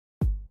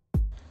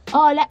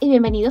Hola y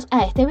bienvenidos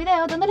a este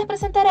video donde les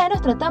presentaré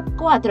nuestro top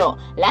 4,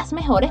 las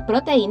mejores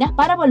proteínas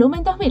para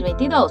volumen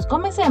 2022.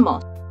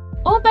 Comencemos.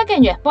 Un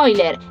pequeño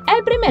spoiler,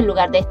 el primer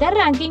lugar de este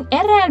ranking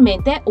es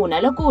realmente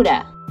una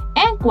locura.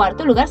 En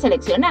cuarto lugar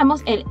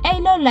seleccionamos el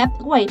Lab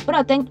Whey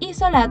Protein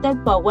Isolated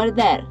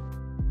Powder.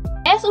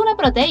 Es una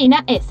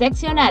proteína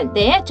excepcional,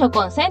 de hecho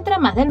concentra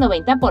más del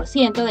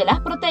 90% de las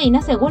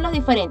proteínas según los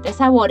diferentes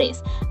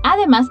sabores.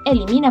 Además,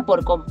 elimina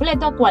por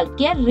completo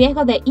cualquier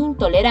riesgo de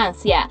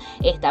intolerancia.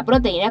 Esta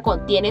proteína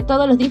contiene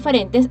todos los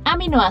diferentes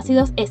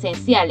aminoácidos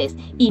esenciales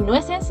y no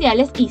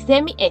esenciales y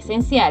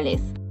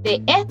semi-esenciales.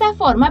 De esta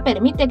forma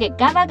permite que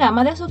cada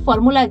gama de su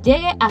fórmula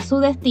llegue a su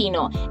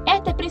destino.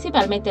 Este es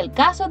principalmente el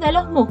caso de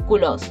los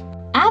músculos.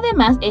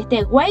 Además,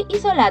 este whey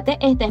isolate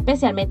está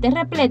especialmente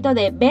repleto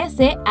de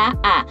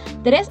BCAA,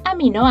 3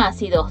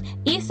 aminoácidos,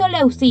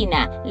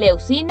 isoleucina,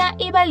 leucina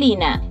y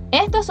valina.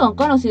 Estos son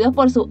conocidos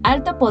por su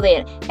alto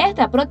poder.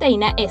 Esta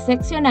proteína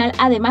excepcional,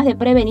 además de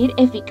prevenir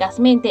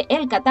eficazmente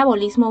el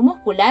catabolismo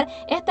muscular,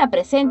 está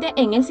presente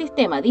en el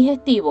sistema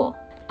digestivo.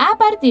 A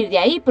partir de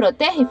ahí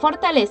protege y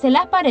fortalece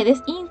las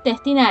paredes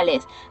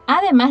intestinales.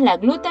 Además, la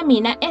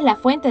glutamina es la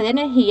fuente de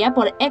energía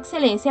por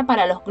excelencia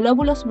para los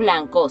glóbulos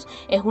blancos.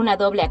 Es una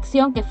doble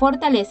acción que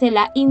fortalece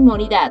la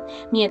inmunidad,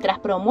 mientras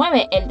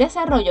promueve el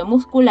desarrollo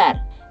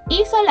muscular.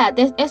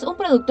 Isolates es un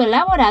producto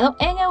elaborado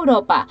en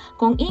Europa,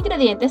 con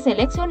ingredientes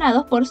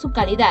seleccionados por su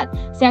calidad.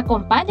 Se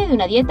acompaña de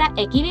una dieta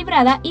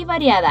equilibrada y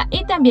variada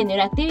y también de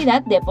una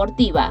actividad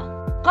deportiva.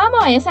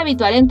 Como es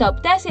habitual en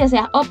TopTech, si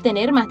deseas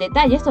obtener más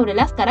detalles sobre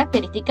las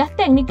características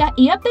técnicas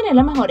y obtener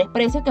los mejores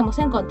precios que hemos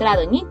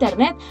encontrado en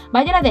internet,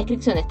 vaya a la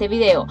descripción de este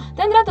video.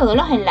 Tendrá todos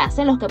los enlaces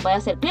en los que puede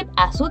hacer clic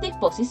a su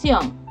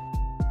disposición.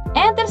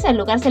 En tercer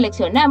lugar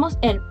seleccionamos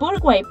el Pure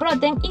Whey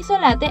Protein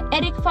Isolate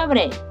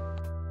Fabre.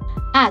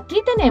 Aquí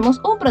tenemos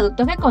un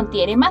producto que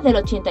contiene más del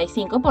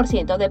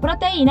 85% de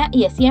proteína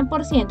y es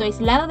 100%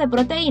 aislado de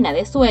proteína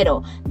de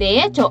suero.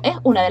 De hecho, es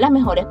una de las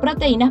mejores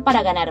proteínas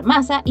para ganar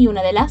masa y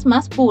una de las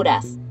más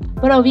puras.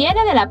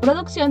 Proviene de la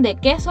producción de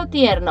queso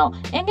tierno.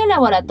 En el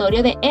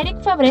laboratorio de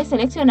Fabre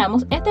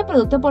seleccionamos este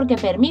producto porque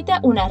permite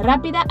una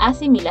rápida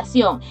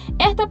asimilación.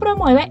 Esto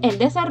promueve el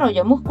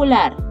desarrollo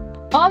muscular.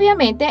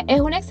 Obviamente es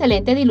una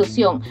excelente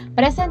dilución,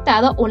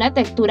 presentado una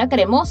textura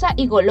cremosa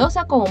y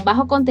golosa con un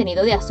bajo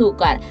contenido de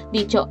azúcar.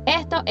 Dicho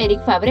esto,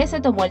 Fabre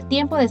se tomó el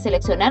tiempo de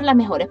seleccionar las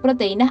mejores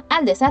proteínas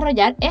al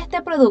desarrollar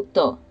este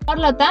producto. Por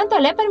lo tanto,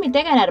 le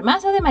permite ganar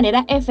masa de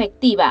manera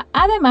efectiva.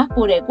 Además,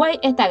 Pure Whey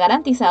está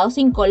garantizado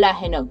sin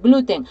colágeno,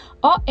 gluten,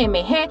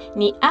 OMG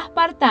ni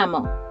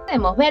aspartamo.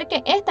 Podemos ver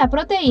que esta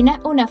proteína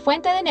es una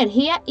fuente de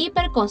energía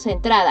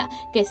hiperconcentrada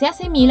que se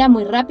asimila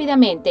muy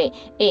rápidamente.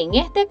 En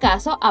este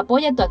caso,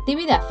 apoya tu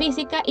actividad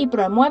física y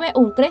promueve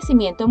un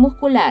crecimiento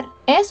muscular.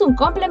 Es un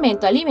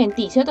complemento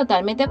alimenticio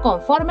totalmente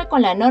conforme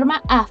con la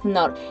norma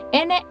AFNOR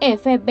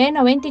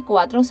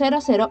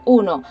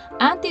NFB94001,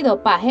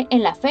 antidopaje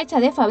en la fecha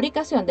de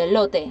fabricación del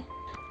lote.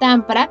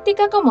 Tan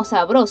práctica como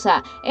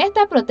sabrosa,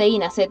 esta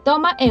proteína se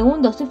toma en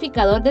un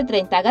dosificador de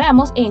 30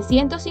 gramos en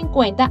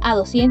 150 a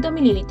 200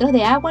 mililitros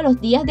de agua los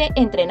días de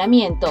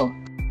entrenamiento.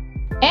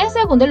 En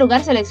segundo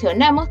lugar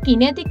seleccionamos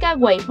Kinetica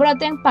Whey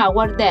Protein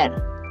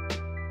Powder.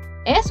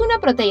 Es una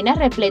proteína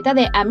repleta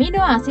de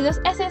aminoácidos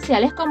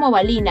esenciales como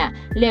valina,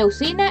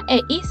 leucina e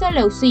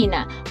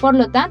isoleucina, por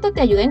lo tanto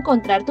te ayuda a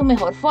encontrar tu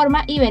mejor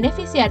forma y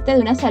beneficiarte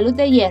de una salud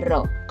de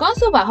hierro. Con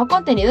su bajo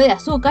contenido de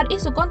azúcar y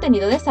su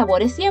contenido de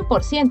sabores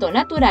 100%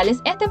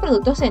 naturales, este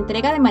producto se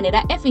entrega de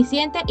manera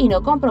eficiente y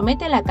no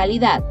compromete la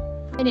calidad.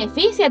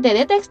 Benefíciate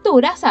de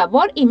textura,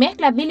 sabor y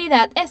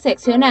mezclabilidad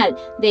excepcional.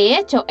 De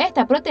hecho,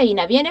 esta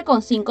proteína viene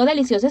con 5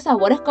 deliciosos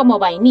sabores como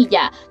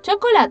vainilla,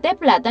 chocolate,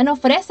 plátano,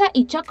 fresa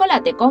y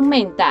chocolate con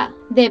menta.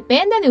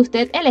 Depende de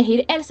usted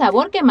elegir el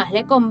sabor que más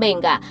le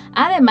convenga.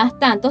 Además,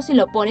 tanto si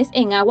lo pones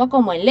en agua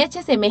como en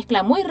leche se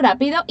mezcla muy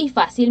rápido y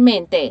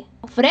fácilmente.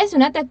 Ofrece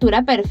una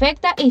textura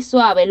perfecta y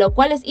suave, lo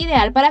cual es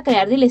ideal para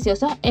crear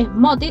deliciosos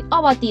smoothies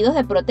o batidos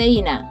de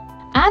proteína.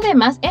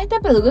 Además, este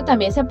producto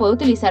también se puede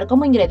utilizar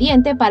como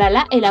ingrediente para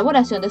la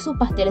elaboración de sus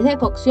pasteles de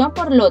cocción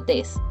por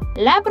lotes.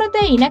 La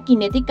proteína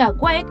Kinetica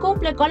Whey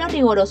cumple con los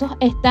rigurosos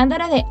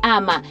estándares de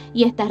AMA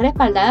y está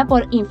respaldada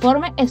por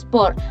Informe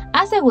Sport.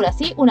 Asegura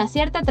así una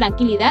cierta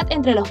tranquilidad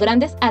entre los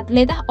grandes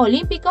atletas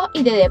olímpicos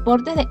y de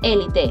deportes de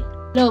élite.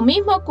 Lo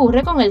mismo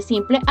ocurre con el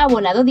simple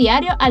abonado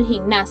diario al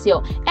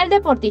gimnasio, el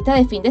deportista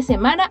de fin de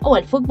semana o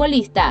el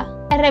futbolista.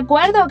 Les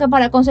recuerdo que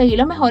para conseguir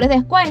los mejores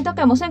descuentos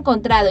que hemos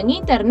encontrado en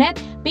internet,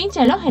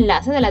 pincha en los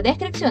enlaces de la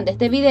descripción de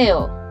este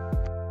video.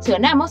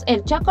 Seleccionamos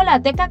el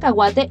chocolate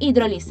cacahuate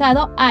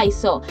hidrolizado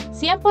ISO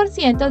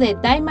 100% de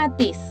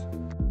Daimatis.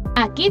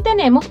 Aquí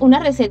tenemos una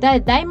receta de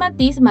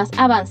Daimatis más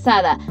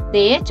avanzada.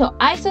 De hecho,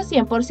 ISO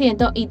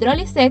 100%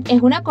 hidrolisec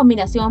es una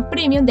combinación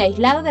premium de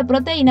aislado de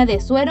proteína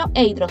de suero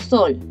e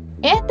hidrosol.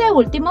 Este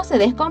último se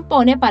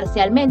descompone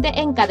parcialmente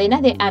en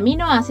cadenas de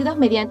aminoácidos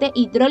mediante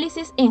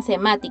hidrólisis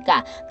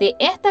enzimática. De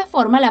esta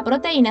forma la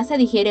proteína se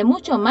digiere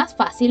mucho más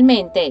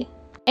fácilmente.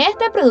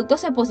 Este producto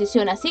se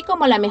posiciona así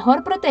como la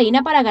mejor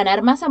proteína para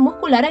ganar masa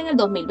muscular en el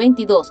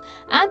 2022,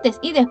 antes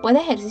y después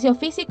de ejercicios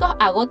físicos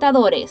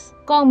agotadores.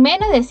 Con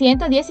menos de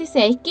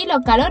 116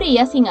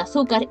 kilocalorías, sin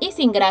azúcar y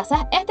sin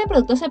grasas, este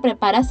producto se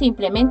prepara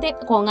simplemente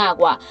con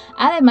agua.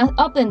 Además,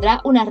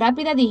 obtendrá una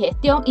rápida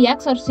digestión y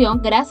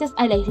absorción gracias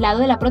al aislado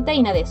de la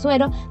proteína de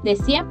suero de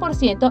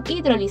 100%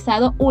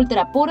 hidrolizado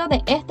ultra puro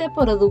de este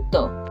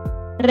producto.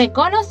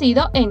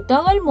 Reconocido en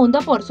todo el mundo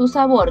por su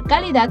sabor,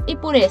 calidad y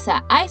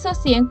pureza, ISO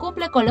 100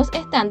 cumple con los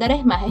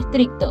estándares más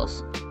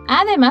estrictos.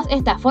 Además,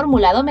 está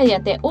formulado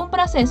mediante un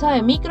proceso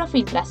de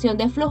microfiltración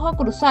de flujo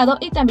cruzado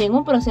y también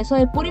un proceso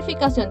de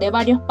purificación de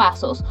varios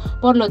pasos.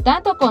 Por lo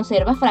tanto,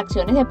 conserva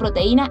fracciones de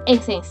proteína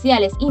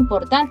esenciales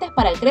importantes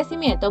para el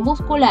crecimiento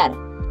muscular.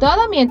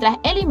 Todo mientras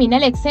elimina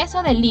el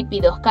exceso de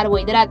lípidos,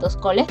 carbohidratos,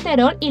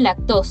 colesterol y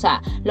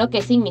lactosa, lo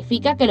que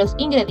significa que los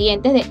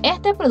ingredientes de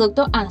este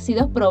producto han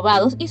sido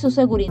probados y su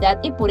seguridad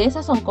y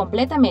pureza son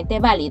completamente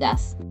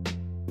válidas.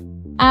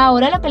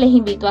 Ahora lo que les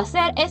invito a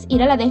hacer es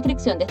ir a la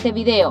descripción de este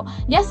video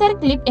y hacer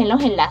clic en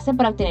los enlaces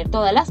para obtener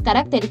todas las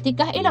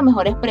características y los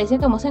mejores precios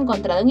que hemos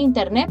encontrado en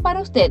internet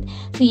para usted.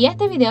 Si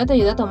este video te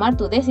ayuda a tomar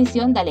tu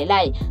decisión, dale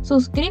like,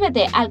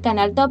 suscríbete al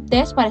canal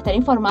TopTech para estar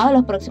informado de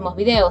los próximos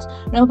videos.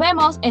 Nos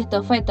vemos,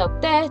 esto fue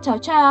TopTech, chao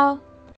chao.